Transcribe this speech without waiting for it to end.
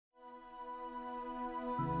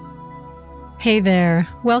Hey there.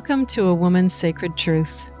 Welcome to A Woman's Sacred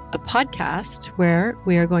Truth, a podcast where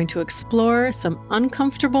we are going to explore some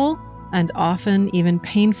uncomfortable and often even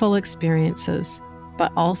painful experiences,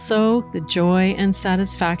 but also the joy and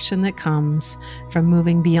satisfaction that comes from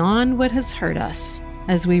moving beyond what has hurt us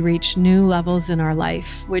as we reach new levels in our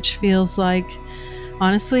life, which feels like,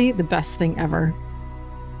 honestly, the best thing ever.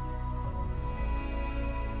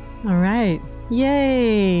 All right.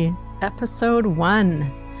 Yay. Episode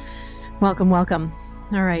 1. Welcome.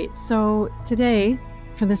 All right. So today,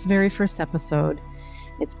 for this very first episode,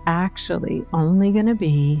 it's actually only going to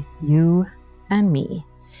be you and me.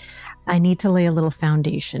 I need to lay a little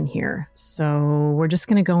foundation here. So we're just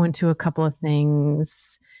going to go into a couple of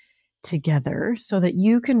things together so that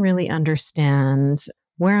you can really understand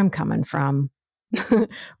where I'm coming from,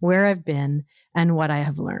 where I've been, and what I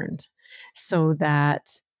have learned, so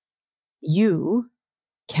that you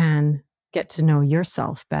can get to know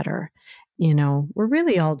yourself better. You know, we're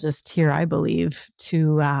really all just here, I believe,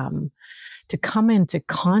 to come into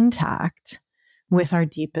contact with our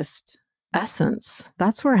deepest essence.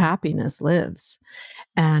 That's where happiness lives.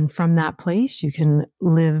 And from that place, you can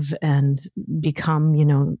live and become,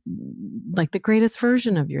 like the greatest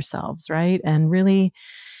version of yourselves, right? And really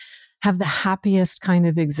have the happiest kind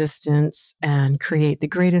of existence and create the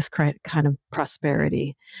greatest kind of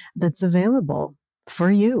prosperity that's available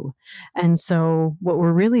for you. And so, what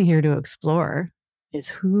we're really here to explore is,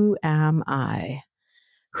 who am I?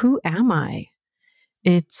 Who am I?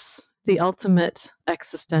 It's the ultimate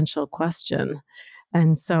existential question.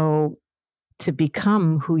 And so, to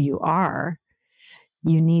become who you are,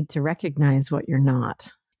 you need to recognize what you're not.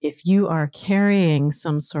 If you are carrying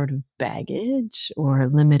some sort of baggage or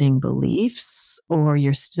limiting beliefs, or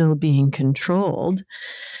you're still being controlled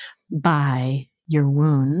by your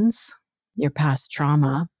wounds, your past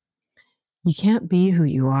trauma, you can't be who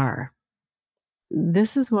you are.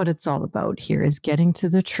 This is what it's all about here, is getting to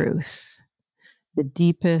the truth, the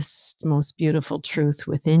deepest, most beautiful truth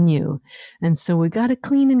within you. And so we got to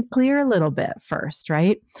clean and clear a little bit first,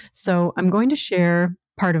 right? So I'm going to share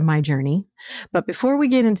part of my journey. But before we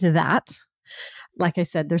get into that, like I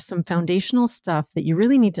said, there's some foundational stuff that you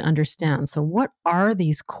really need to understand. So, what are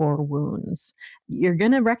these core wounds? You're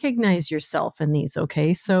going to recognize yourself in these,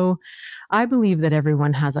 okay? So, I believe that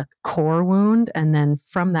everyone has a core wound. And then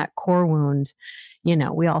from that core wound,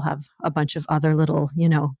 we all have a bunch of other little,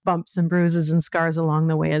 bumps and bruises and scars along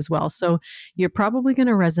the way as well. So, you're probably going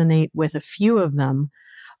to resonate with a few of them.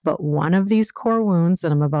 But one of these core wounds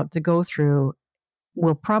that I'm about to go through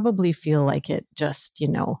will probably feel like it just,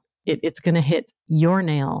 it's going to hit your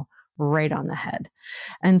nail right on the head.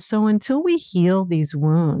 And so until we heal these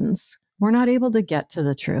wounds, we're not able to get to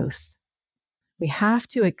the truth. We have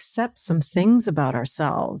to accept some things about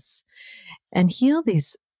ourselves and heal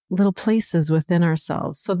these little places within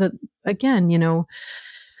ourselves so that, again,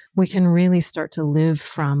 we can really start to live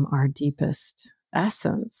from our deepest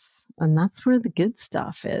essence. And that's where the good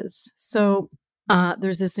stuff is. So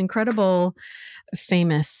there's this incredible,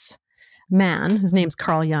 famous man. His name's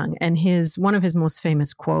Carl Jung, and one of his most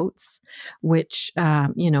famous quotes, which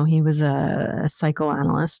he was a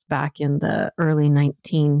psychoanalyst back in the early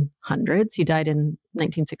 1900s. He died in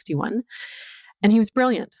 1961, and he was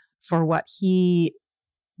brilliant for what he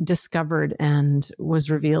discovered and was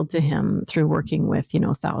revealed to him through working with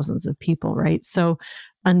thousands of people. Right. So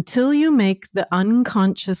until you make the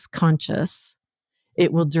unconscious conscious,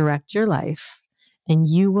 it will direct your life, and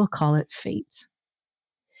you will call it fate.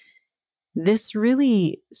 This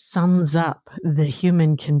really sums up the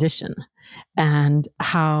human condition and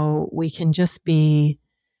how we can just be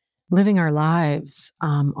living our lives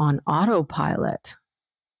on autopilot.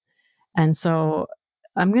 And so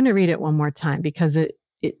I'm going to read it one more time, because it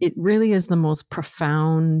really is the most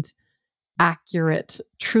profound, accurate,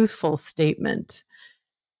 truthful statement.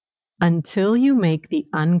 Until you make the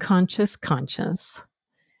unconscious conscious,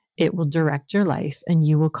 it will direct your life, and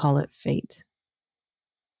you will call it fate.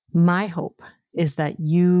 My hope is that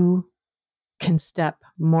you can step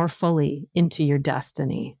more fully into your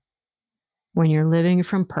destiny. When you're living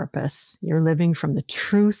from purpose, you're living from the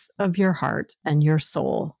truth of your heart and your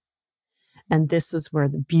soul. And this is where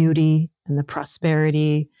the beauty and the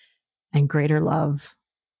prosperity and greater love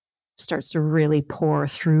starts to really pour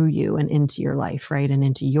through you and into your life, right? And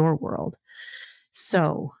into your world.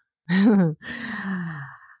 So,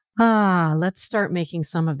 let's start making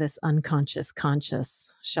some of this unconscious conscious,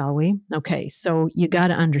 shall we? Okay, so you got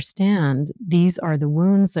to understand, these are the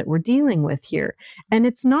wounds that we're dealing with here. And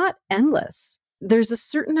it's not endless. There's a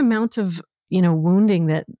certain amount of, wounding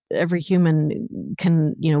that every human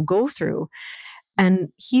can, go through. And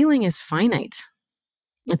healing is finite.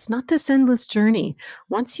 It's not this endless journey.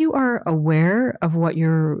 Once you are aware of what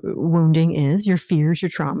your wounding is, your fears, your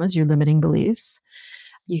traumas, your limiting beliefs,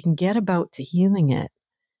 you can get about to healing it.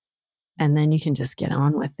 And then you can just get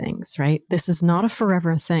on with things, right? This is not a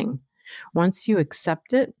forever thing. Once you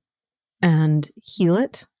accept it and heal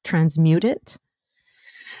it, transmute it,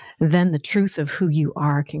 then the truth of who you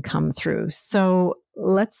are can come through. So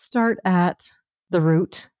let's start at the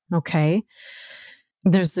root, okay?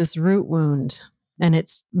 There's this root wound, and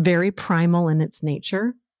it's very primal in its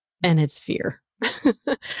nature, and it's fear.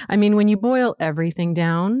 I mean, when you boil everything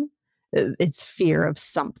down, it's fear of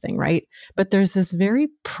something, right? But there's this very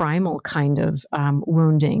primal kind of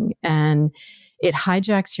wounding, and it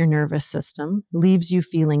hijacks your nervous system, leaves you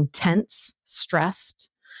feeling tense, stressed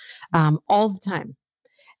all the time.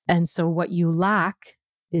 And so, what you lack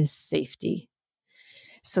is safety.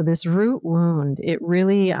 So, this root wound, it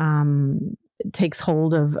really takes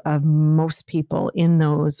hold of most people in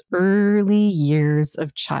those early years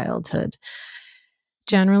of childhood.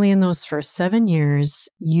 Generally, in those first 7 years,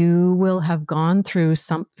 you will have gone through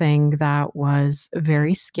something that was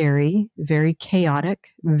very scary, very chaotic,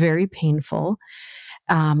 very painful,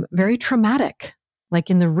 very traumatic, like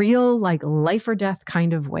in the real, like life or death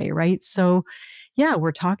kind of way, right? So, yeah,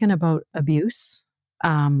 we're talking about abuse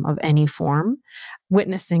of any form,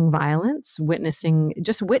 witnessing violence,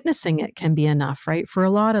 just witnessing it can be enough, right? For a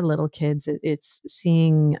lot of little kids, it's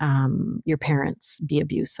seeing your parents be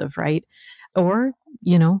abusive, right? Or,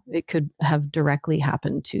 it could have directly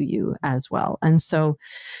happened to you as well. And so,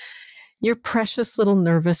 your precious little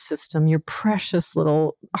nervous system, your precious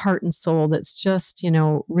little heart and soul that's just,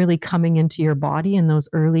 really coming into your body in those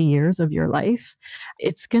early years of your life,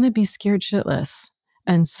 it's going to be scared shitless.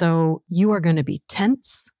 And so you are going to be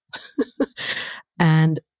tense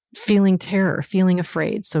and feeling terror, feeling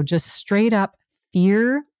afraid. So just straight up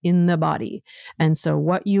fear in the body. And so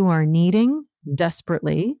what you are needing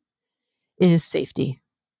desperately is safety.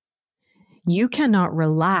 You cannot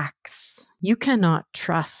relax. You cannot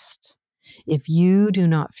trust if you do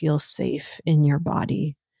not feel safe in your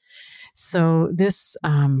body. So this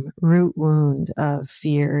root wound of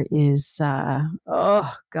fear is,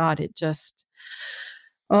 oh God,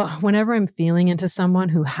 whenever I'm feeling into someone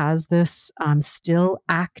who has this still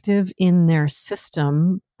active in their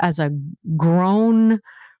system as a grown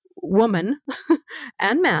woman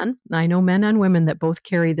and man, I know men and women that both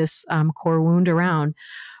carry this core wound around.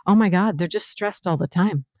 Oh my God, they're just stressed all the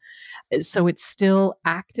time. So it's still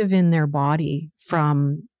active in their body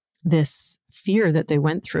from this fear that they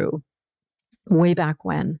went through way back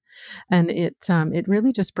when. And it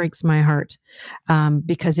really just breaks my heart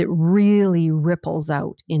because it really ripples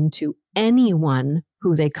out into anyone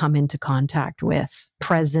who they come into contact with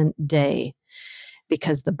present day,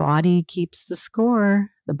 because the body keeps the score.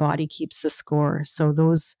 The body keeps the score. So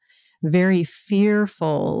those very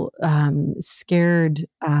fearful, scared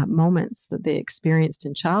moments that they experienced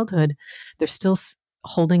in childhood, they're still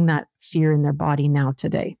holding that fear in their body now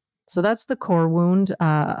today. So that's the core wound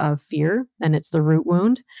of fear, and it's the root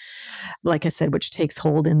wound, like I said, which takes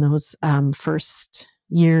hold in those first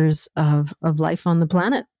years of life on the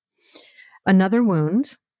planet. Another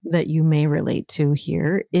wound that you may relate to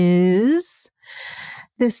here is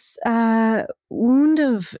this wound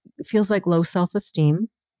of feels like low self-esteem.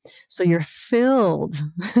 So you're filled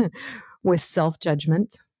with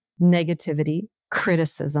self-judgment, negativity,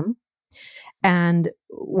 criticism. And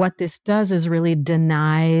what this does is really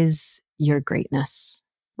denies your greatness,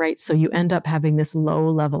 right? So you end up having this low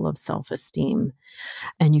level of self-esteem,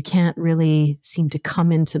 and you can't really seem to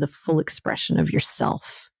come into the full expression of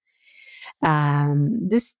yourself.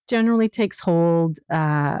 This generally takes hold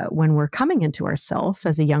when we're coming into ourself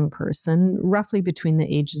as a young person, roughly between the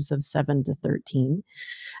ages of 7 to 13,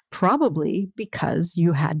 probably because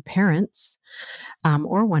you had parents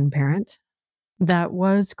or one parent that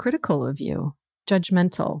was critical of you,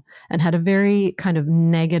 judgmental, and had a very kind of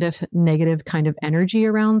negative kind of energy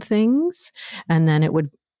around things. And then it would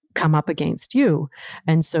come up against you.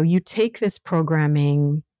 And so you take this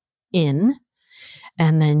programming in,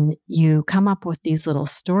 and then you come up with these little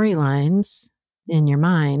storylines in your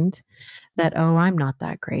mind that, oh, I'm not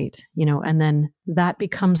that great, and then that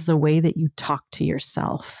becomes the way that you talk to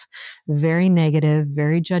yourself. Very negative,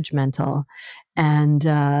 very judgmental. And,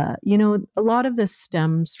 a lot of this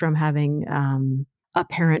stems from having a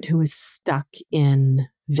parent who is stuck in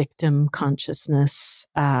victim consciousness,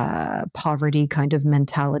 poverty kind of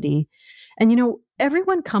mentality. And,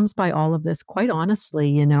 everyone comes by all of this, quite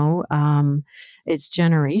honestly, it's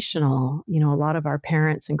generational. A lot of our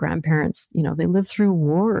parents and grandparents, they lived through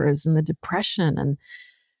wars and the Depression, and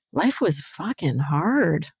life was fucking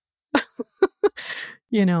hard.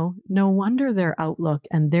 No wonder their outlook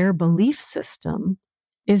and their belief system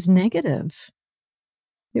is negative.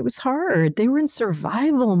 It was hard. They were in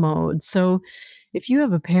survival mode. So if you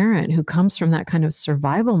have a parent who comes from that kind of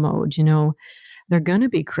survival mode, they're going to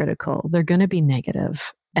be critical, they're going to be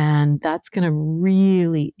negative, and that's going to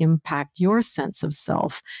really impact your sense of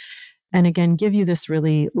self. And again, give you this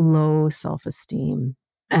really low self esteem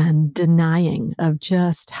and denying of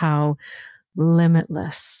just how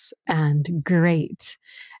limitless and great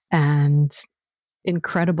and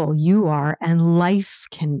incredible you are and life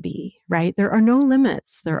can be, right? There are no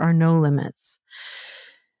limits. There are no limits.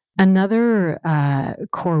 Another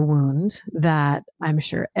core wound that I'm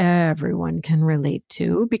sure everyone can relate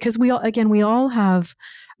to, because we all have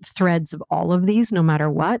threads of all of these, no matter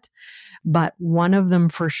what, but one of them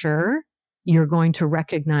for sure, you're going to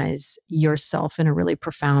recognize yourself in a really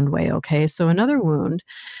profound way. Okay. So another wound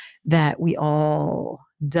that we all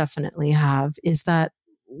definitely have is that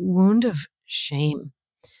wound of shame.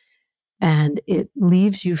 And it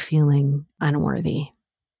leaves you feeling unworthy.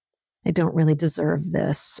 I don't really deserve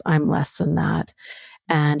this. I'm less than that.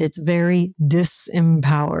 And it's very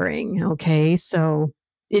disempowering. Okay. So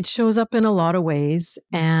it shows up in a lot of ways.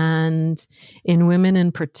 And in women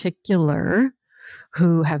in particular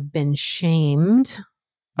who have been shamed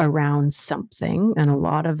around something, and a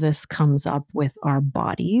lot of this comes up with our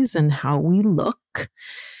bodies and how we look.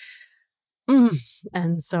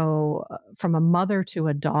 And so, from a mother to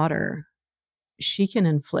a daughter, she can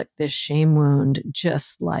inflict this shame wound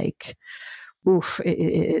just like, oof,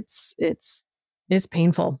 it's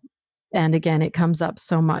painful. And again, it comes up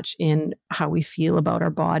so much in how we feel about our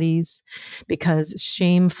bodies, because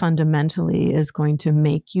shame fundamentally is going to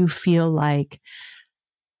make you feel like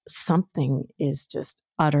something is just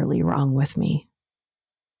utterly wrong with me,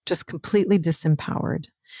 just completely disempowered.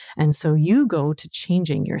 And so you go to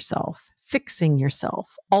changing yourself, fixing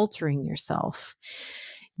yourself, altering yourself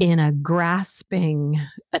in a grasping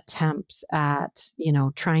attempt at,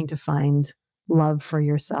 trying to find love for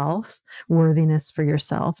yourself, worthiness for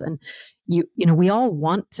yourself. And we all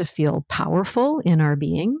want to feel powerful in our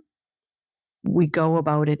being. We go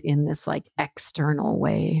about it in this like external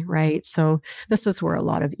way, right? So this is where a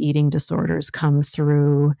lot of eating disorders come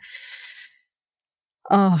through.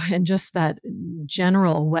 Oh, and just that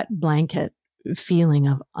general wet blanket feeling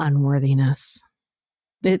of unworthiness.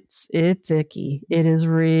 It's icky. It is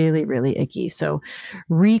really, really icky. So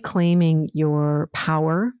reclaiming your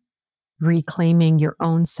power, reclaiming your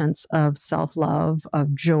own sense of self-love,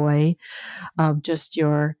 of joy, of just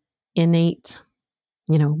your innate,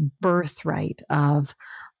 birthright of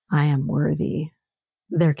I am worthy.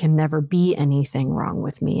 There can never be anything wrong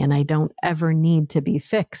with me, and I don't ever need to be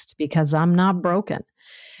fixed because I'm not broken.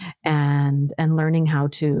 And learning how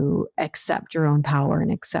to accept your own power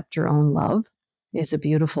and accept your own love is a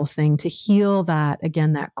beautiful thing to heal that,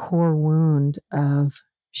 again, that core wound of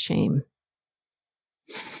shame.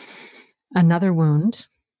 Another wound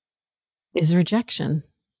is rejection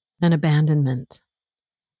and abandonment.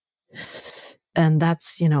 And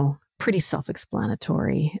that's, pretty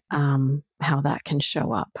self-explanatory, how that can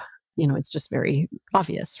show up. It's just very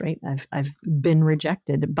obvious, right? I've been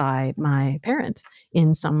rejected by my parent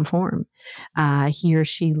in some form. He or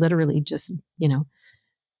she literally just,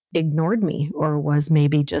 ignored me, or was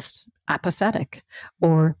maybe just apathetic,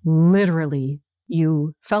 or literally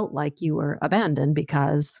you felt like you were abandoned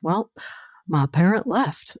because, well, my parent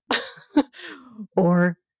left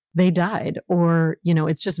or they died, or,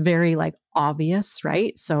 it's just very like obvious,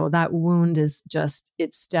 right? So that wound is just,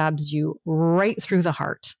 it stabs you right through the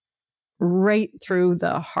heart, right through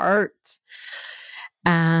the heart,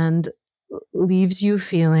 and leaves you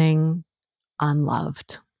feeling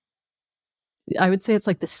unloved. I would say it's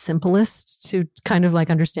like the simplest to kind of like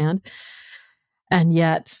understand. And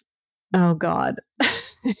yet, oh God,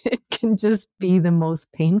 it can just be the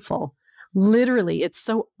most painful. Literally, it's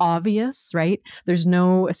so obvious, right? There's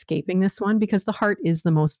no escaping this one, because the heart is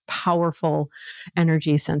the most powerful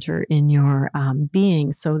energy center in your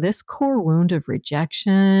being. So, this core wound of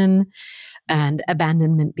rejection and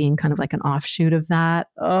abandonment being kind of like an offshoot of that,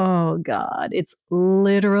 oh God, it's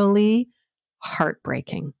literally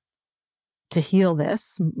heartbreaking. To heal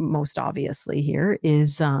this, most obviously here,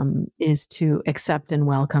 is to accept and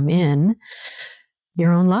welcome in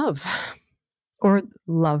your own love, or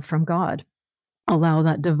love from God. Allow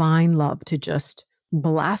that divine love to just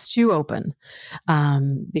blast you open,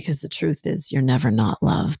 because the truth is you're never not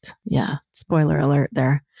loved. Yeah, spoiler alert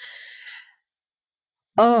there.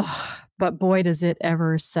 Oh, but boy, does it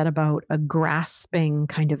ever set about a grasping,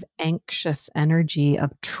 kind of anxious energy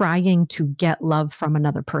of trying to get love from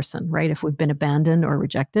another person, right? If we've been abandoned or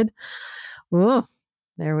rejected. Oh,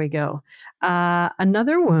 There we go.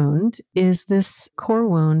 Another wound is this core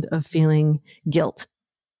wound of feeling guilt.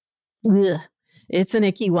 Ugh. It's an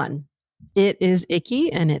icky one. It is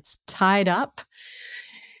icky and it's tied up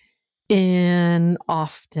in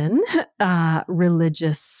often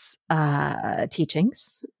religious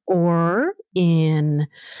teachings or in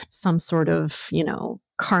some sort of,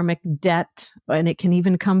 karmic debt. And it can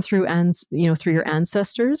even come through, through your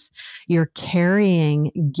ancestors. You're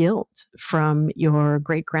carrying guilt from your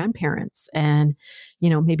great grandparents and,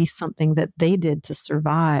 maybe something that they did to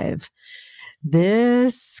survive.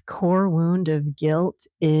 This core wound of guilt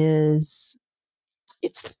it's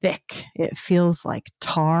thick. It feels like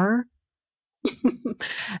tar.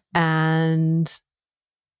 And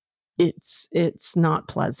it's not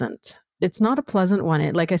pleasant. It's not a pleasant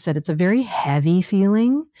one. Like I said, it's a very heavy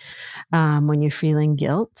feeling when you're feeling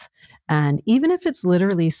guilt. And even if it's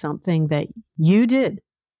literally something that you did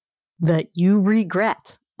that you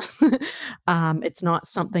regret, it's not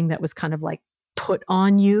something that was kind of like put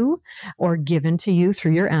on you or given to you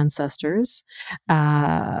through your ancestors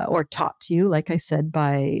or taught to you, like I said,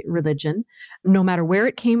 by religion. No matter where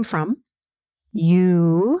it came from,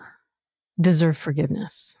 you deserve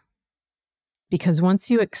forgiveness. Because once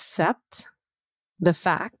you accept the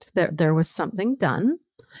fact that there was something done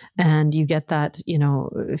and you get that,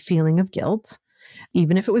 feeling of guilt,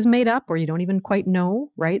 even if it was made up or you don't even quite know,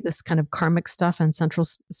 right? This kind of karmic stuff and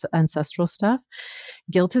ancestral stuff,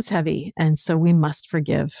 guilt is heavy. And so we must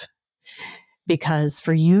forgive, because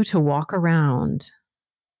for you to walk around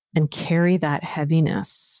and carry that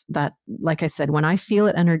heaviness, that, like I said, when I feel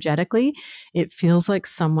it energetically, it feels like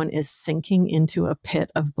someone is sinking into a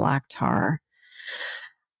pit of black tar.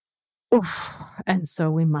 Oof. And so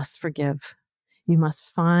we must forgive. You must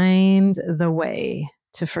find the way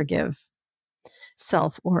to forgive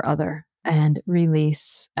self or other and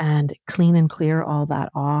release and clean and clear all that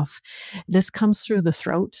off. This comes through the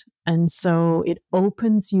throat. And so it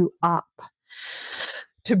opens you up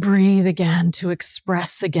to breathe again, to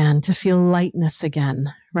express again, to feel lightness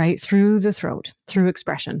again, right? Through the throat, through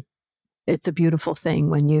expression. It's a beautiful thing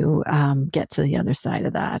when you get to the other side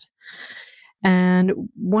of that. And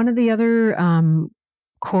one of the other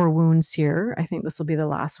core wounds here, I think this will be the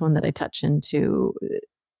last one that I touch into,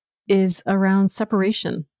 is around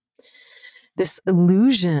separation. This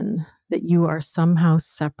illusion that you are somehow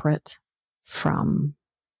separate from.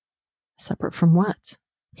 Separate from what?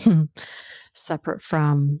 Separate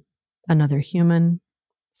from another human,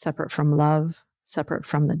 separate from love, separate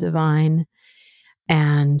from the divine.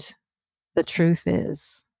 And the truth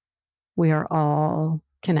is, we are all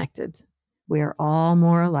connected. We are all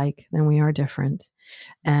more alike than we are different.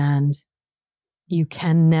 And you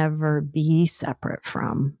can never be separate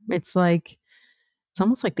from. It's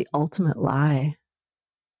almost like the ultimate lie.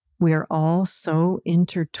 We are all so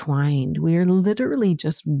intertwined. We are literally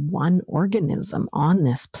just one organism on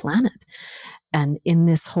this planet and in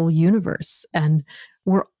this whole universe. And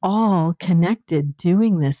we're all connected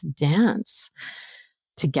doing this dance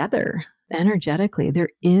together energetically. There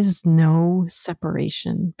is no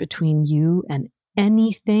separation between you and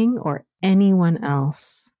anything or anyone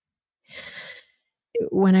else.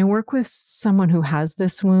 When I work with someone who has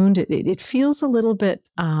this wound, it feels a little bit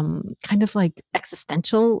kind of like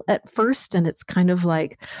existential at first. And it's kind of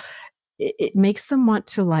like, it makes them want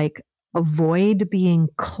to like avoid being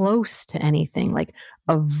close to anything, like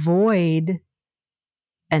avoid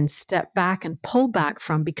and step back and pull back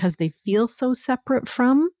from, because they feel so separate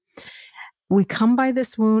from. We come by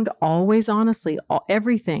this wound always, honestly,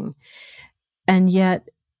 everything. And yet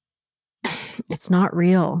it's not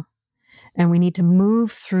real. And we need to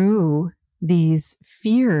move through these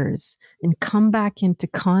fears and come back into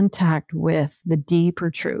contact with the deeper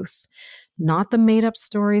truth, not the made up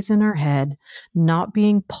stories in our head, not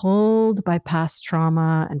being pulled by past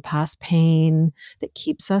trauma and past pain that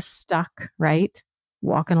keeps us stuck, right?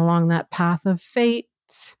 Walking along that path of fate.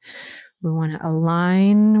 We want to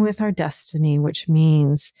align with our destiny, which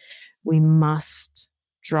means we must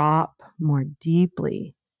drop more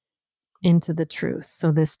deeply into the truth.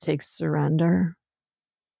 So this takes surrender.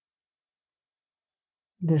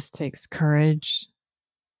 This takes courage.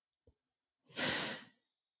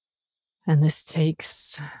 And this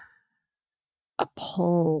takes a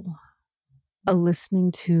pull, a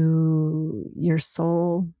listening to your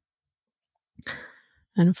soul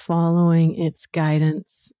and following its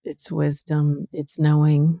guidance, its wisdom, its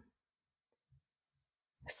knowing.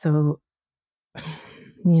 So,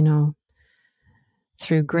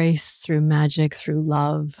 through grace, through magic, through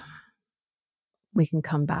love, we can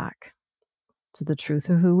come back to the truth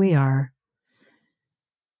of who we are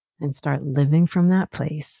and start living from that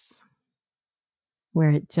place.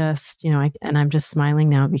 where it just, and I'm just smiling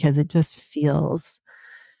now because it just feels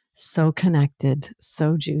so connected,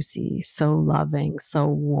 so juicy, so loving, so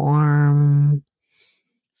warm,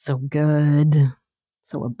 so good,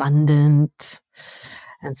 so abundant.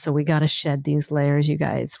 And so we got to shed these layers, you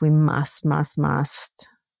guys. We must.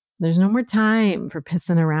 There's no more time for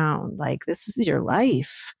pissing around. Like, this is your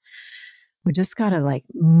life. We just got to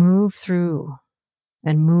move through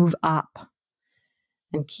and move up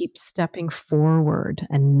and keep stepping forward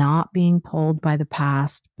and not being pulled by the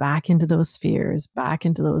past back into those fears, back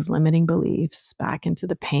into those limiting beliefs, back into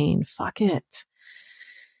the pain. Fuck it.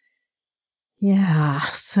 Yeah.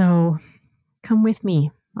 So come with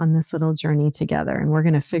me on this little journey together, and we're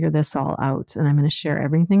going to figure this all out. And I'm going to share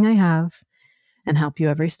everything I have and help you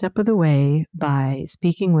every step of the way by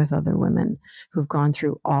speaking with other women who've gone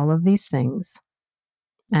through all of these things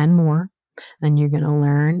and more. And you're going to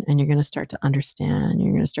learn, and you're going to start to understand,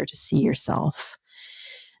 you're going to start to see yourself,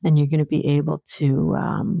 and you're going to be able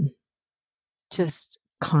to just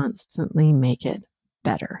constantly make it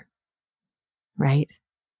better. Right?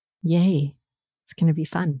 Yay. It's going to be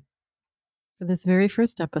fun. For this very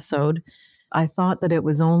first episode, I thought that it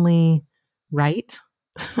was only right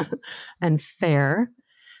and fair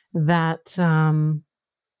that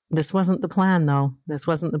this wasn't the plan, though. This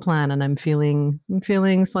wasn't the plan. And I'm feeling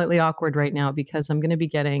slightly awkward right now because I'm going to be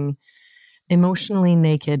getting emotionally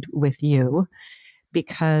naked with you,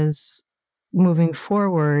 because moving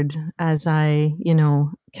forward, as I,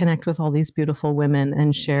 connect with all these beautiful women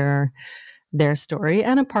and share their story,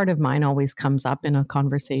 and a part of mine always comes up in a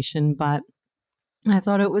conversation, but I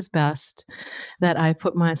thought it was best that I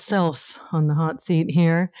put myself on the hot seat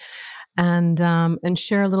here and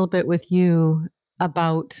share a little bit with you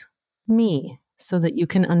about me, so that you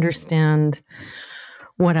can understand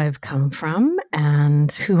what I've come from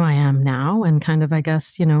and who I am now, and kind of, I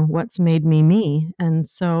guess, what's made me me. And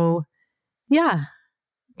so, yeah,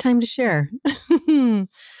 time to share.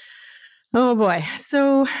 Oh boy.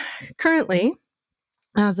 So currently,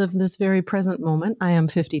 as of this very present moment, I am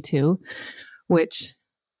 52, which,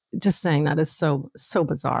 just saying that is so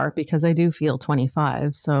bizarre because I do feel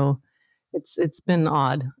 25. So it's been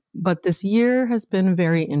odd. But this year has been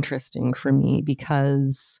very interesting for me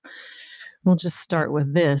because we'll just start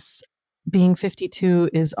with this. Being 52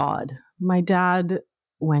 is odd. My dad,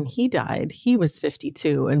 when he died, he was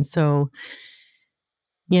 52. And so,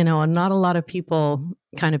 not a lot of people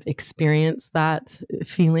kind of experience that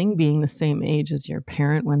feeling, being the same age as your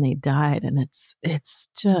parent when they died. And it's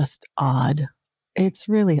just odd. It's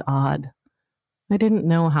really odd. I didn't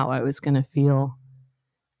know how I was going to feel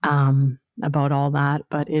about all that,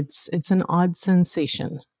 but it's an odd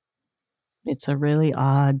sensation. It's a really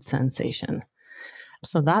odd sensation.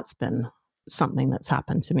 So that's been something that's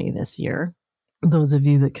happened to me this year. Those of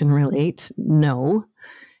you that can relate know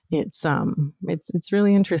it's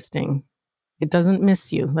really interesting. It doesn't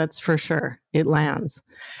miss you, that's for sure. It lands.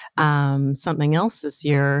 Something else this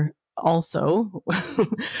year also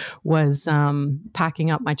was packing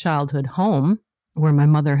up my childhood home where my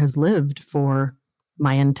mother has lived for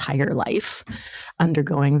my entire life,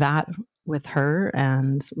 undergoing that with her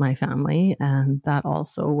and my family. And that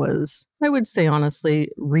also was, I would say, honestly,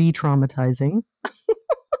 re-traumatizing.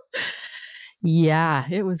 Yeah,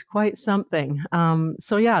 it was quite something.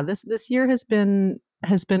 So yeah, this year has been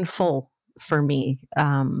full for me,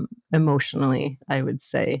 emotionally, I would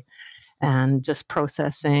say, and just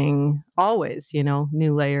processing always,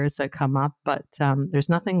 new layers that come up. But there's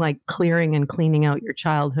nothing like clearing and cleaning out your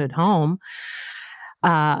childhood home,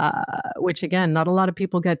 which again, not a lot of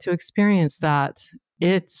people get to experience that.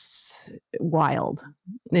 It's wild.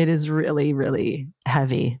 It is really, really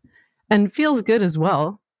heavy and feels good as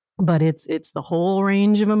well. But it's the whole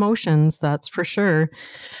range of emotions, that's for sure.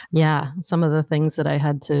 Yeah, some of the things that I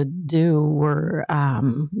had to do were,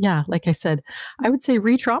 like I said, I would say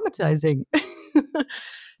re-traumatizing.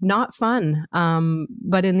 Not fun.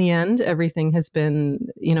 But in the end, everything has been,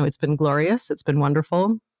 it's been glorious. It's been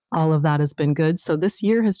wonderful. All of that has been good. So this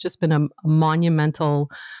year has just been a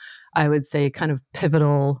monumental, I would say, kind of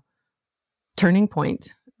pivotal turning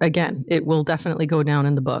point. Again, it will definitely go down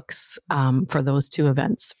in the books for those two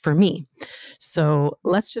events for me. So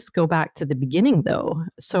let's just go back to the beginning, though.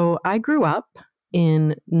 So I grew up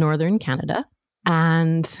in Northern Canada,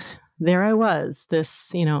 and there I was,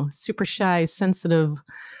 this, super shy, sensitive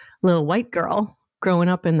little white girl growing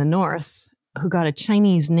up in the North who got a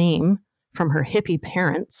Chinese name from her hippie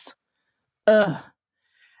parents.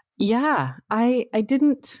 Yeah, I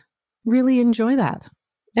didn't really enjoy that,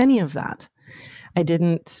 any of that. I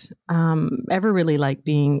didn't ever really like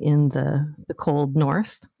being in the cold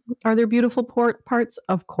North. Are there beautiful parts?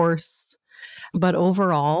 Of course. But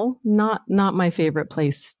overall, not my favorite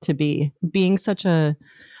place to be.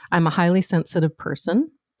 I'm a highly sensitive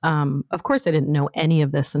person. Of course, I didn't know any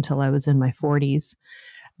of this until I was in my 40s,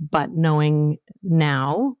 but knowing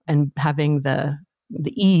now and having the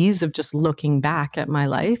ease of just looking back at my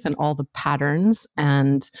life and all the patterns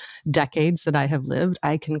and decades that I have lived,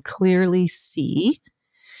 I can clearly see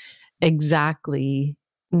exactly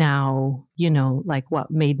now, like what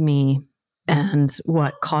made me and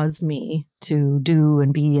what caused me to do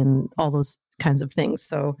and be and all those kinds of things.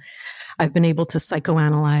 So I've been able to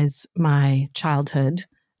psychoanalyze my childhood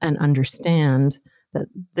and understand that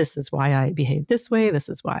this is why I behaved this way. This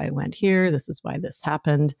is why I went here. This is why this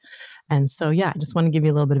happened. And so, yeah, I just want to give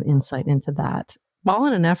you a little bit of insight into that, all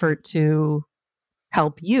in an effort to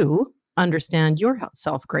help you understand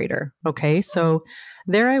yourself greater. Okay. So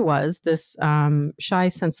there I was, this shy,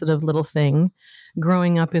 sensitive little thing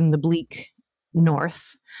growing up in the bleak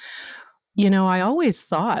North. I always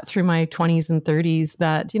thought through my 20s and 30s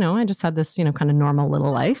that, I just had this, kind of normal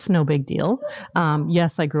little life, no big deal.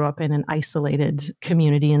 Yes, I grew up in an isolated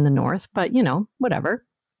community in the North, but, whatever.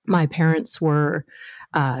 My parents were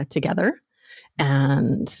together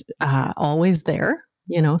and always there,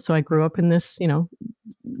 so I grew up in this,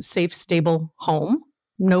 safe, stable home.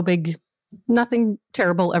 Nothing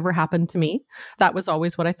terrible ever happened to me. That was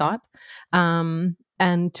always what I thought.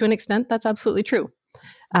 And to an extent, that's absolutely true.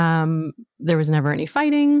 There was never any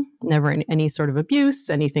fighting, never any sort of abuse,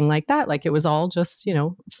 anything like that. Like it was all just,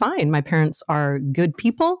 fine. My parents are good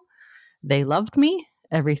people. They loved me.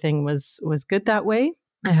 Everything was good that way.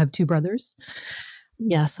 I have 2 brothers.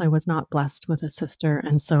 Yes, I was not blessed with a sister.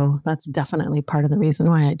 And so that's definitely part of the reason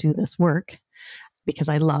why I do this work, because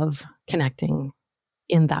I love connecting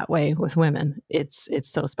in that way with women. It's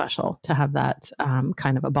so special to have that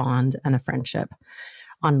kind of a bond and a friendship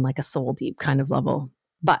on like a soul deep kind of level.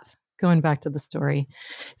 But going back to the story.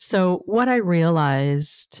 So what I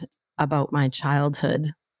realized about my childhood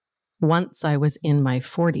once I was in my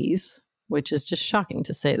 40s, which is just shocking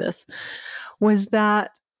to say this, was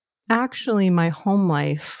that actually my home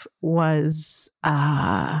life was,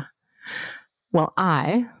 I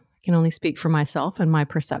can only speak for myself and my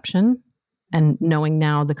perception and knowing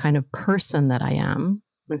now the kind of person that I am.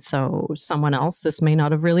 And so someone else, this may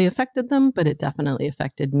not have really affected them, but it definitely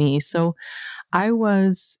affected me. So I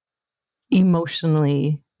was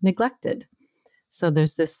emotionally neglected. So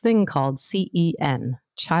there's this thing called CEN,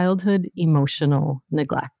 childhood emotional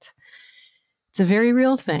neglect. It's a very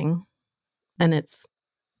real thing. And it's,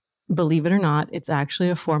 believe it or not, it's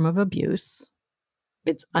actually a form of abuse.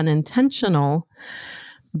 It's unintentional,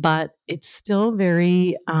 but it's still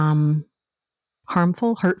very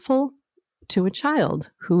harmful, hurtful to a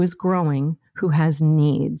child who is growing, who has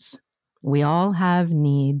needs. We all have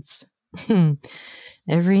needs.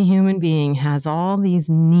 Every human being has all these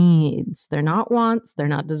needs. They're not wants, they're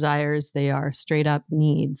not desires, they are straight up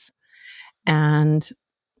needs. And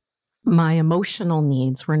my emotional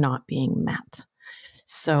needs were not being met.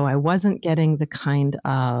 So I wasn't getting the kind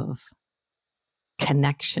of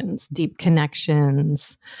connections, deep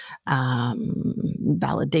connections,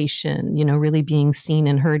 validation, really being seen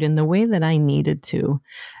and heard in the way that I needed to.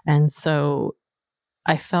 And so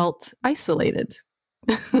I felt isolated.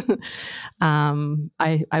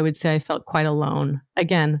 I would say I felt quite alone.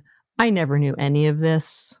 Again, I never knew any of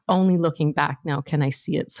this. Only looking back now can I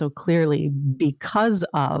see it so clearly because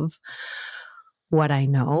of what I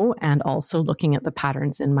know and also looking at the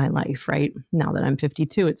patterns in my life, right? Now that I'm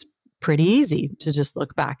 52, it's pretty easy to just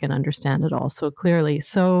look back and understand it all so clearly.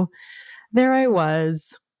 So there I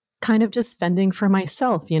was, kind of just fending for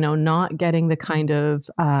myself, not getting the kind of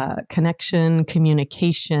connection,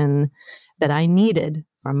 communication that I needed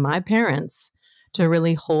from my parents to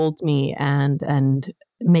really hold me and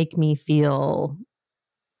make me feel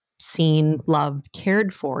seen, loved,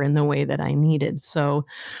 cared for in the way that I needed. So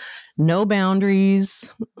no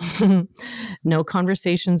boundaries, no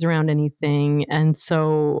conversations around anything. And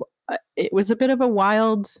so it was a bit of a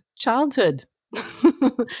wild childhood.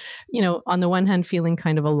 On the one hand, feeling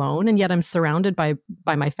kind of alone, and yet I'm surrounded by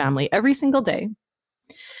my family every single day.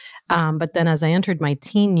 But then as I entered my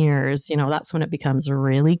teen years, that's when it becomes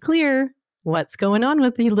really clear what's going on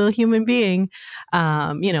with the little human being,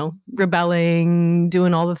 rebelling,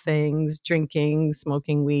 doing all the things, drinking,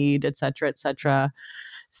 smoking weed, et cetera,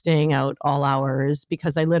 staying out all hours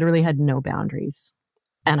because I literally had no boundaries.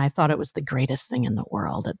 And I thought it was the greatest thing in the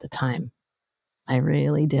world at the time. I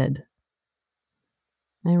really did.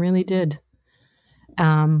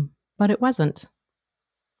 But it wasn't.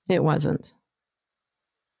 It wasn't.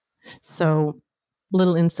 So,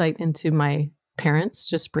 little insight into my parents,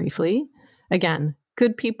 just briefly. Again,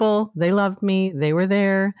 good people. They loved me. They were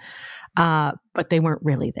there, but they weren't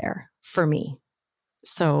really there for me.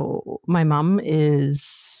 So my mom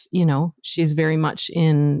is, she's very much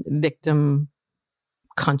in victim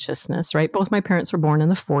consciousness, right? Both my parents were born in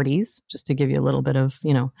the 40s, just to give you a little bit of,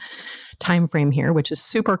 time frame here, which is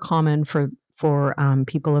super common for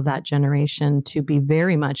people of that generation to be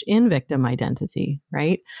very much in victim identity,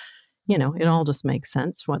 right? It all just makes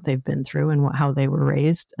sense what they've been through and how they were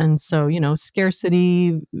raised. And so,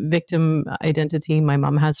 scarcity, victim identity. My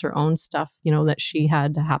mom has her own stuff, that she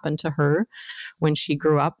had happen to her when she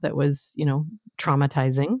grew up that was,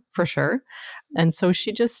 traumatizing for sure. And so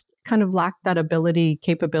she just kind of lacked that ability,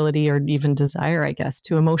 capability, or even desire, I guess,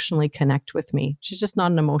 to emotionally connect with me. She's just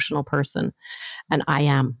not an emotional person. And I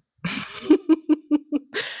am.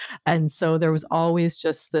 And so there was always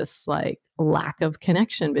just this like lack of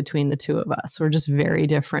connection between the two of us. We're just very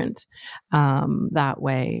different that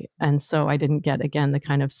way. And so I didn't get, again, the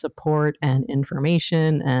kind of support and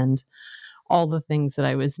information and all the things that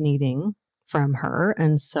I was needing from her.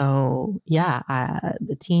 And so,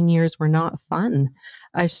 the teen years were not fun.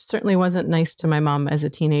 I certainly wasn't nice to my mom as a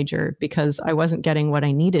teenager because I wasn't getting what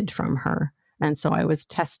I needed from her. And so I was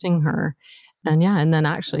testing her. And then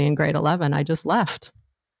actually in grade 11, I just left.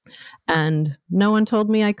 And no one told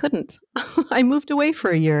me I couldn't. I moved away for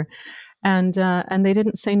a year, and they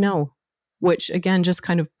didn't say no, which again just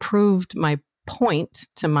kind of proved my point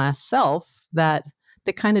to myself that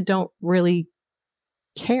they kind of don't really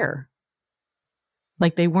care.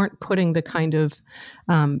 Like they weren't putting the kind of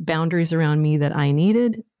boundaries around me that I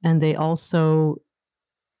needed, and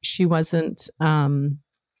she wasn't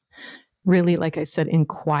really, like I said,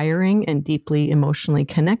 inquiring and deeply emotionally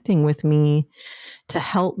connecting with me to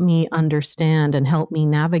help me understand and help me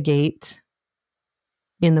navigate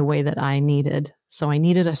in the way that I needed. So I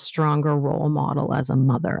needed a stronger role model as a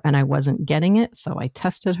mother, and I wasn't getting it. So I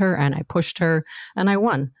tested her and I pushed her and I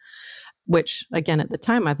won, which again, at the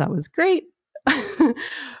time I thought was great,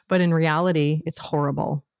 but in reality, it's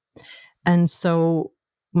horrible. And so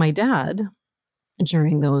my dad,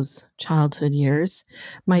 during those childhood years,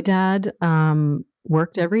 my dad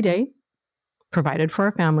worked every day, provided for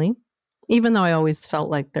our family, even though I always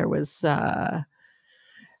felt like there was, I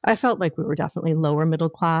felt like we were definitely lower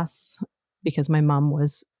middle class because my mom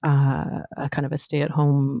was a kind of a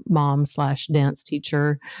stay-at-home mom / dance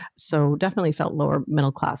teacher. So definitely felt lower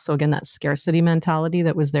middle class. So again, that scarcity mentality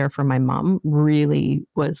that was there for my mom really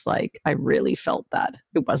was like, I really felt that.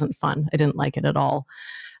 It wasn't fun. I didn't like it at all.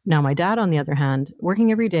 Now, my dad, on the other hand,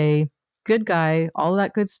 working every day, good guy, all of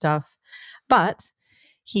that good stuff. But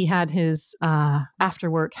he had his after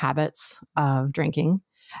work habits of drinking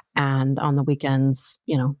and on the weekends,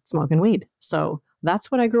 smoking weed. So that's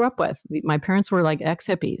what I grew up with. My parents were like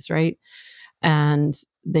ex-hippies, right? And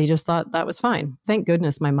they just thought that was fine. Thank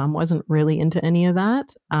goodness my mom wasn't really into any of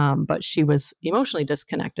that, but she was emotionally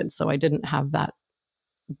disconnected. So I didn't have that.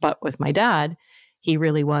 But with my dad, he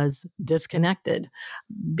really was disconnected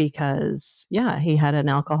because, he had an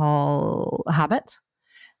alcohol habit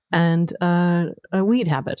and a weed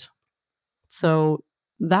habit. So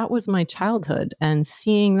that was my childhood, and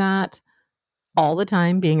seeing that all the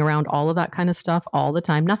time, being around all of that kind of stuff all the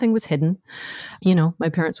time, nothing was hidden. My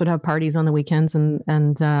parents would have parties on the weekends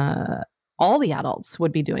and all the adults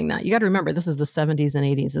would be doing that. You got to remember, this is the 70s and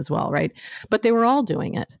 80s as well, right? But they were all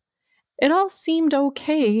doing it. It all seemed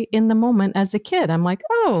okay in the moment as a kid. I'm like,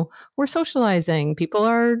 oh, we're socializing. People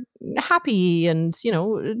are happy and,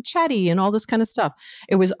 chatty and all this kind of stuff.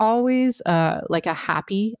 It was always like a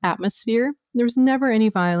happy atmosphere. There was never any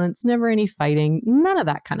violence, never any fighting, none of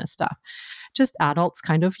that kind of stuff. Just adults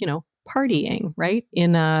kind of, partying, right?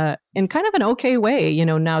 In kind of an okay way,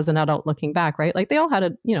 now as an adult looking back, right? Like they all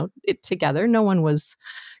had it together. No one was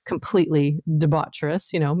completely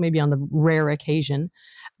debaucherous, maybe on the rare occasion.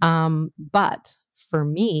 But for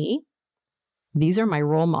me, these are my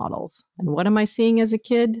role models. And what am I seeing as a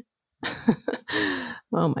kid?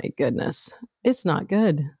 Oh my goodness. It's not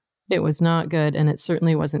good. It was not good. And it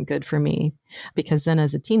certainly wasn't good for me because then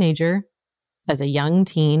as a teenager, as a young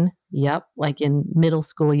teen, like in middle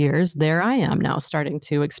school years, there I am now starting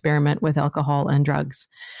to experiment with alcohol and drugs,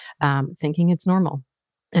 thinking it's normal.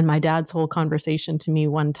 And my dad's whole conversation to me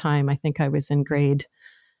one time, I think I was in grade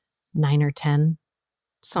 9 or 10,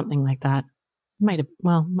 something like that. Might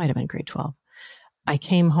have been grade 12. I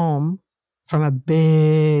came home from a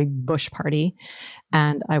big bush party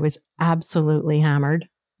and I was absolutely hammered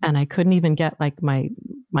and I couldn't even get like my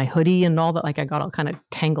hoodie and all that. Like I got all kind of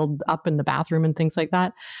tangled up in the bathroom and things like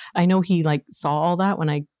that. I know he like saw all that when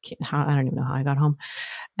I don't even know how I got home.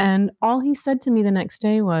 And all he said to me the next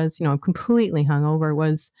day was, I'm completely hungover,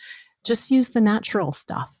 was, Just use the natural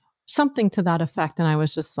stuff, something to that effect. And I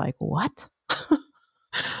was just like, what?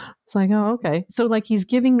 It's like, oh, okay. So like he's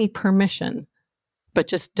giving me permission, but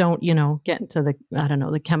just don't, get into the, I don't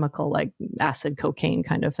know, the chemical like acid cocaine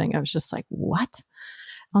kind of thing. I was just like, what?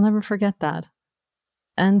 I'll never forget that.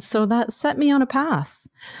 And so that set me on a path,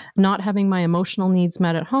 not having my emotional needs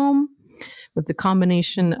met at home with the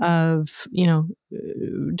combination of,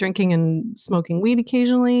 drinking and smoking weed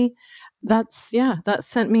occasionally. That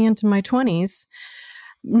sent me into my 20s,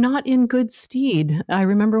 not in good stead. I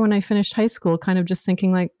remember when I finished high school, kind of just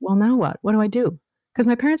thinking like, well, now what? What do I do? Because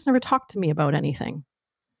my parents never talked to me about anything.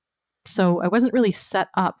 So I wasn't really set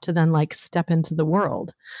up to then like step into the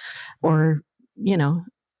world or,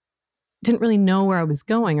 didn't really know where I was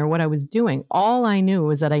going or what I was doing. All I knew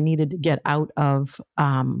was that I needed to get out of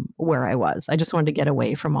where I was. I just wanted to get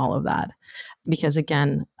away from all of that because,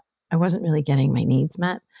 again, I wasn't really getting my needs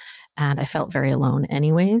met and I felt very alone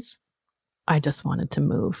anyways. I just wanted to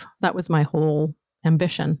move. That was my whole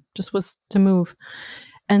ambition, just was to move.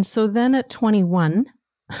 And so then at 21,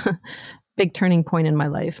 big turning point in my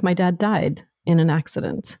life, my dad died in an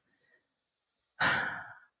accident.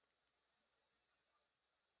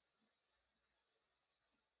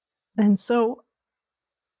 And so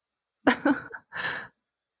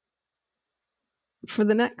for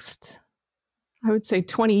the next, I would say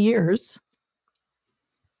 20 years,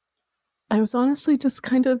 I was honestly just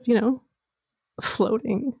kind of,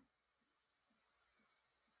 floating.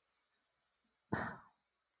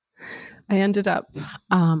 I ended up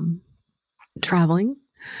traveling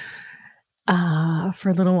for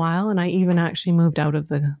a little while, and I even actually moved out of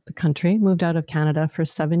the country, moved out of Canada for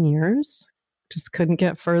 7 years. Just couldn't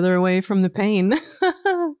get further away from the pain,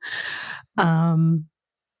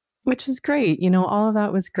 which was great. All of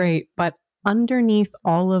that was great. But underneath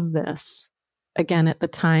all of this, again, at the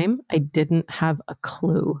time, I didn't have a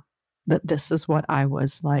clue that this is what I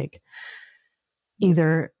was like.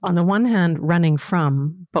 Either on the one hand, running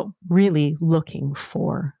from, but really looking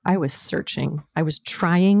for. I was searching. I was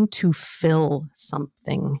trying to fill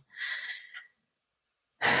something.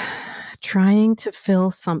 Trying to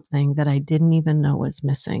fill something that I didn't even know was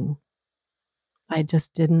missing. I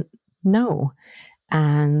just didn't know.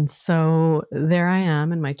 And so there I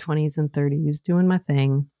am in my 20s and 30s doing my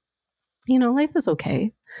thing. Life is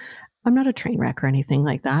okay. I'm not a train wreck or anything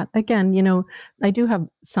like that. Again, I do have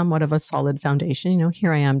somewhat of a solid foundation.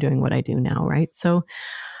 Here I am doing what I do now, right? So,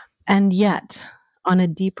 and yet on a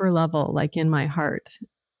deeper level, like in my heart,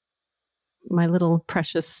 my little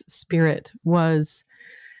precious spirit was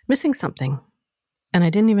missing something. And I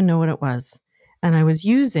didn't even know what it was. And I was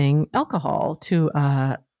using alcohol to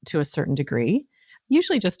a certain degree,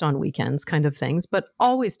 usually just on weekends kind of things, but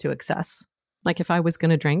always to excess. Like if I was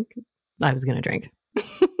going to drink, I was going to drink.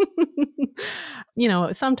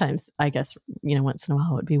 Sometimes I guess, once in a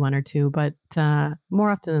while it would be one or two, but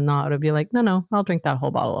more often than not, it would be like, no, I'll drink that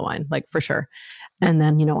whole bottle of wine, like for sure. And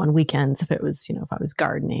then, on weekends, if it was, if I was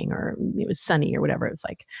gardening or it was sunny or whatever, it was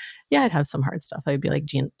like, yeah, I'd have some hard stuff. I'd be like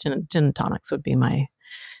gin and tonics would be my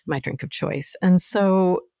drink of choice. And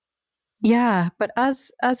so, yeah, but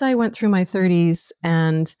as I went through my 30s,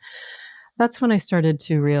 and that's when I started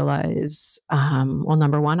to realize, well,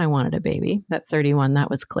 number one, I wanted a baby. At 31, that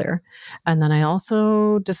was clear. And then I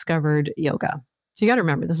also discovered yoga. So you got to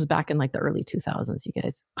remember, this is back in like the early 2000s, you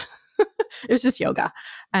guys. It was just yoga.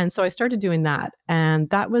 And so I started doing that. And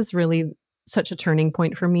that was really such a turning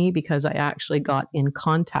point for me because I actually got in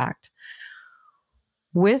contact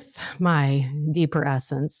with my deeper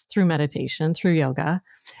essence through meditation, through yoga.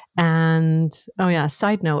 And oh yeah,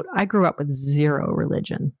 side note, I grew up with zero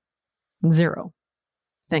religion. Zero,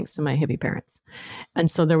 thanks to my hippie parents.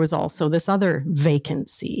 And so there was also this other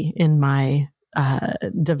vacancy in my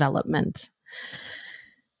development.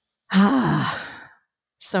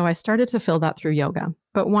 So I started to fill that through yoga,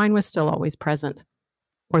 but wine was still always present,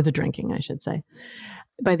 or the drinking, I should say.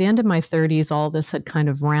 By the end of my 30s, all this had kind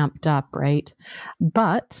of ramped up, right?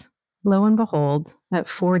 But lo and behold, at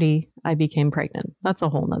 40, I became pregnant. That's a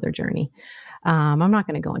whole nother journey. I'm not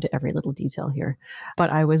going to go into every little detail here,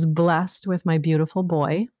 but I was blessed with my beautiful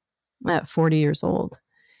boy at 40 years old.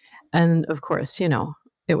 And of course,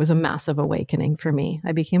 it was a massive awakening for me.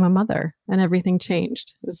 I became a mother and everything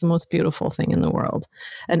changed. It was the most beautiful thing in the world.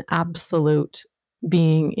 An absolute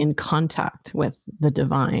being in contact with the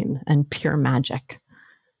divine and pure magic.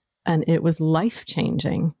 And it was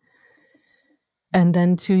life-changing. And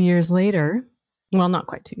then 2 years later, well, not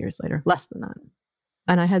quite 2 years later, less than that.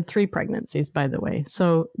 And I had 3 pregnancies, by the way.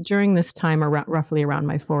 So during this time, roughly around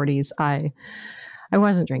my 40s, I I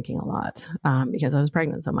wasn't drinking a lot because I was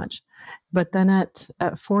pregnant so much. But then at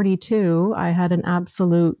 42, I had an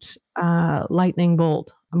absolute lightning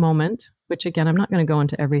bolt moment, which again, I'm not going to go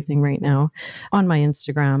into everything right now. On my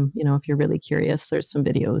Instagram, if you're really curious, there's some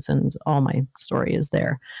videos and all my story is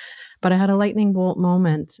there. But I had a lightning bolt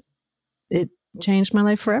moment. It changed my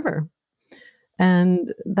life forever.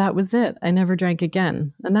 And that was it. I never drank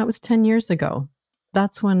again. And that was 10 years ago.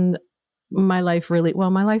 That's when my life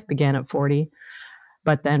began at 40.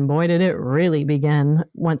 But then, boy, did it really begin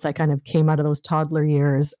once I kind of came out of those toddler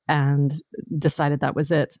years and decided that was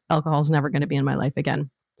it. Alcohol's never going to be in my life again.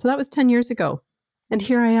 So that was 10 years ago. And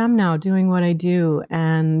here I am now doing what I do.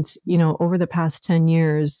 And, over the past 10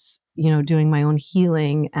 years, doing my own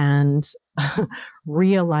healing and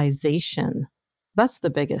realization. That's the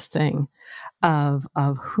biggest thing of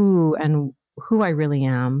who I really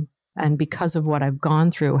am. And because of what I've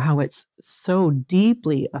gone through, how it's so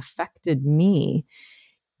deeply affected me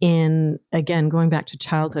in, again, going back to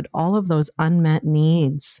childhood, all of those unmet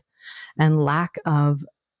needs and lack of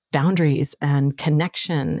boundaries and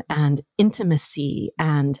connection and intimacy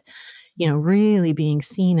and, really being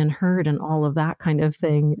seen and heard and all of that kind of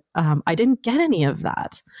thing. I didn't get any of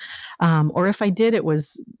that. Or if I did, it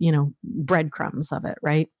was, breadcrumbs of it,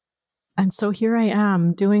 right? And so here I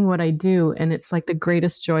am doing what I do. And it's like the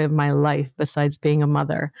greatest joy of my life besides being a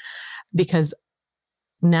mother, because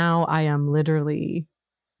now I am literally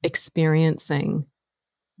experiencing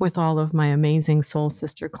with all of my amazing soul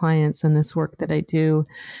sister clients and this work that I do,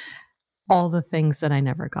 all the things that I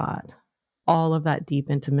never got, all of that deep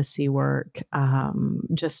intimacy work,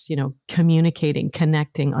 just, communicating,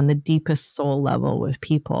 connecting on the deepest soul level with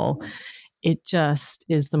people. It just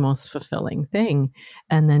is the most fulfilling thing.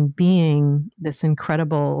 And then being this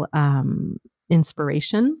incredible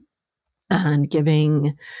inspiration and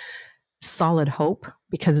giving solid hope,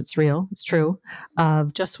 because it's real, it's true,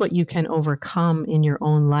 of just what you can overcome in your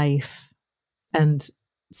own life and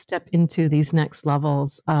step into these next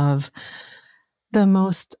levels of the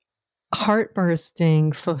most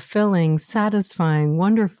heart-bursting, fulfilling, satisfying,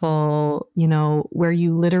 wonderful, where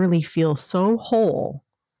you literally feel so whole,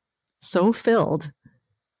 so filled.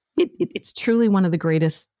 It's truly one of the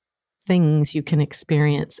greatest things you can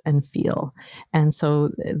experience and feel. And so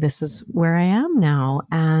this is where I am now,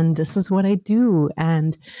 and this is what I do.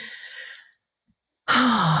 And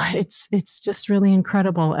it's just really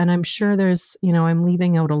incredible. And I'm sure there's, I'm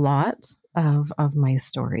leaving out a lot of my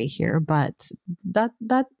story here, but that,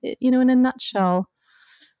 in a nutshell,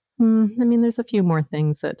 there's a few more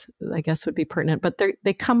things that I guess would be pertinent, but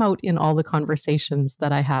they come out in all the conversations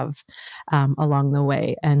that I have along the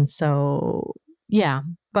way. And so, yeah,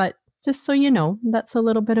 but just so you know, that's a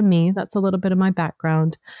little bit of me. That's a little bit of my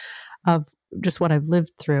background of just what I've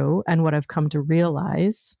lived through and what I've come to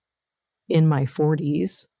realize in my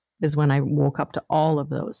 40s is when I woke up to all of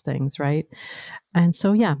those things, right? And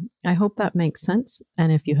so, yeah, I hope that makes sense.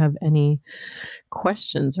 And if you have any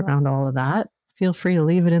questions around all of that, feel free to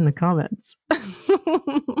leave it in the comments.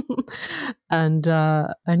 And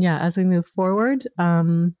yeah, as we move forward,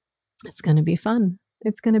 it's going to be fun.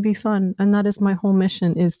 It's going to be fun. And that is my whole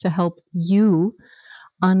mission, is to help you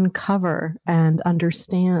uncover and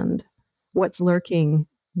understand what's lurking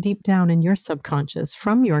deep down in your subconscious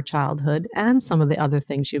from your childhood and some of the other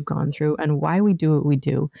things you've gone through and why we do what we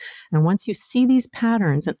do. And once you see these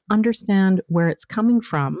patterns and understand where it's coming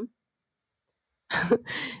from,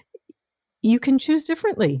 you can choose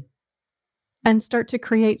differently and start to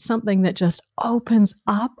create something that just opens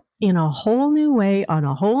up in a whole new way, on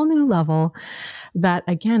a whole new level, that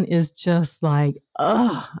again is just like,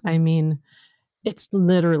 it's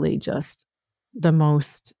literally just the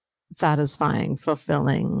most satisfying,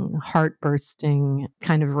 fulfilling, heart-bursting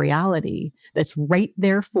kind of reality that's right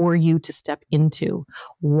there for you to step into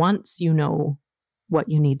once you know what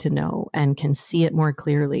you need to know and can see it more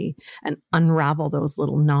clearly and unravel those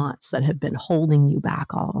little knots that have been holding you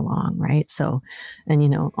back all along, right? So,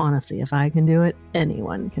 and honestly, if I can do it,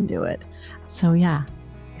 anyone can do it. So yeah,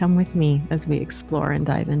 come with me as we explore and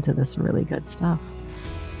dive into this really good stuff.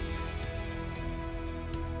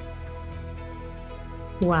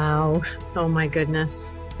 Wow. Oh my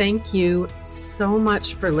goodness. Thank you so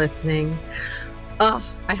much for listening. Oh,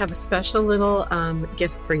 I have a special little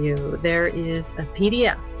gift for you. There is a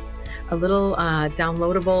PDF, a little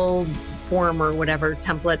downloadable form or whatever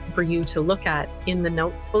template for you to look at in the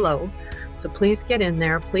notes below. So please get in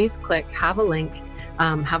there. Please click, have a link,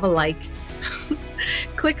 have a like,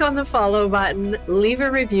 click on the follow button, leave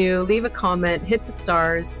a review, leave a comment, hit the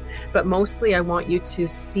stars. But mostly I want you to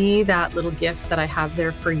see that little gift that I have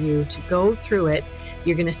there for you, to go through it.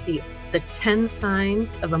 You're going to see the 10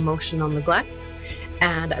 signs of emotional neglect.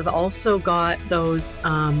 And I've also got those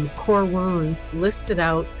core wounds listed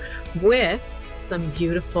out with some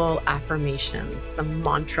beautiful affirmations, some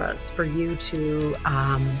mantras for you to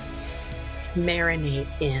marinate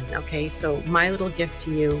in. Okay, so my little gift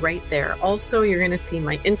to you right there. Also, you're going to see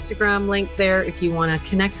my Instagram link there. If you want to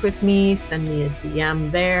connect with me, send me a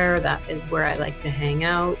DM there. That is where I like to hang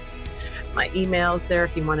out. My email's there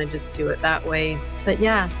if you want to just do it that way. But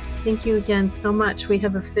yeah, thank you again so much. We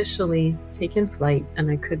have officially taken flight, and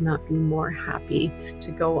I could not be more happy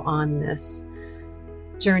to go on this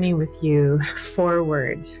journey with you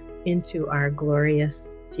forward into our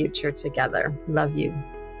glorious future together. Love you.